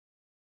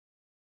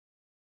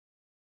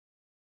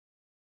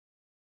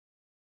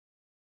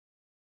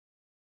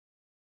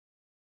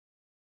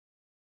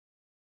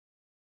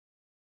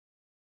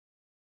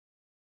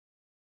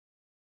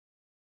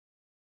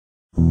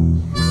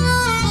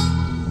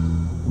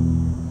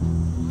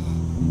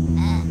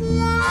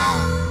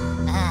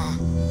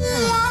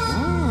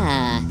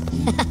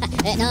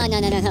No,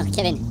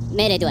 Kevin.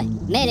 Me le due,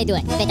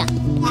 aspetta.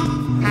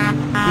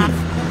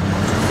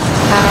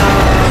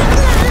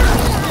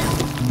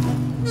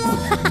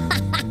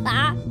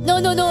 No,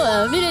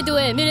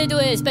 me le due,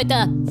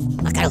 aspetta.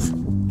 Baccalo.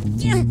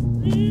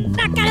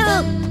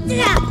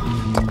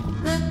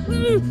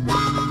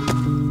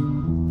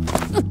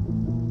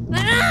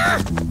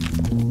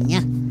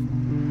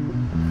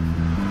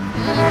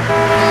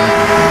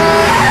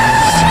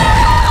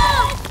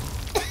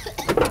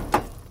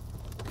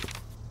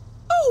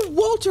 Oh,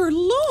 Walter,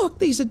 look!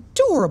 These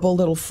adorable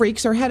little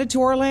freaks are headed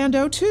to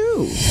Orlando,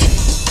 too.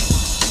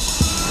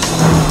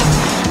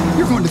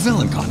 You're going to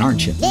VillainCon,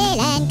 aren't you?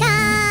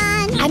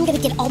 VillainCon! I'm gonna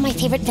get all my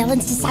favorite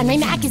villains to sign my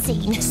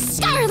magazine.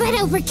 Scarlet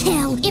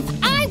Overkill! If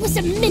I was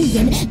a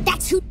minion,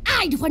 that's who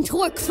I'd want to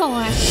work for.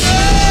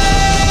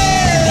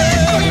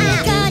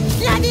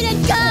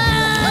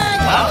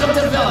 Welcome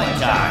to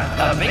VillainCon,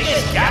 the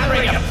biggest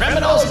gathering of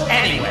criminals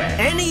anywhere.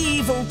 Any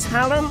evil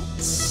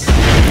talents?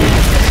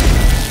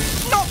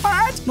 Not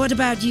bad. What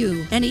about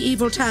you? Any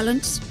evil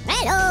talents?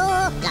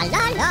 Hello! La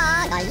la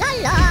la, la la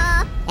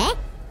la. Eh?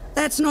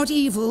 That's not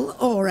evil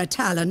or a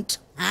talent.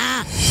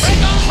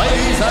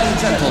 Ladies and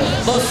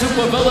gentlemen, the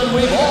supervillain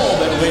we've all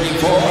been waiting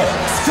for,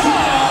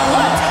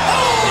 Scarlet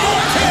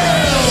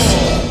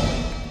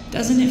Overkill!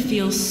 Doesn't it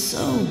feel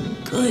so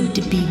good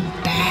to be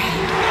bad?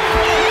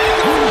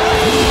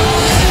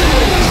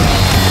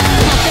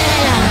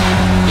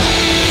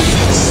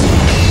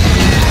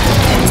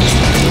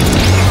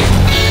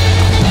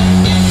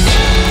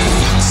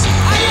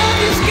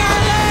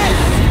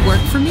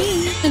 Work for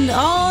me, and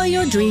all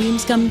your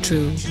dreams come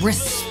true.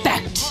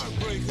 Respect.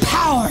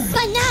 Power.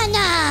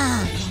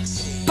 Banana!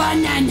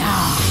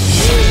 Banana.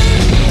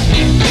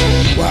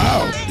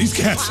 Wow, these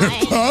cats are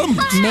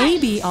pumped.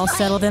 Maybe I'll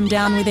settle them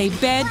down with a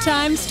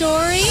bedtime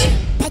story.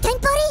 Bedtime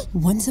party?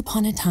 Once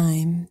upon a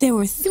time, there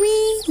were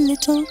 3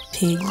 little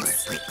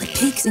pigs. The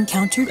pigs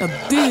encountered a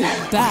big,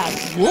 bad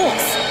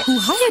wolf who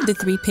hired the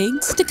 3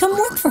 pigs to come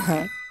work for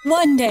her.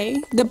 One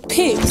day, the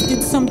pigs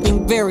did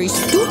something very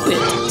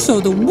stupid. So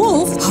the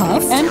wolf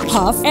huffed and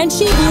puffed, and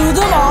she blew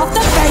them off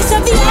the face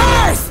of the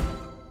earth!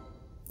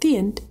 The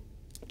end.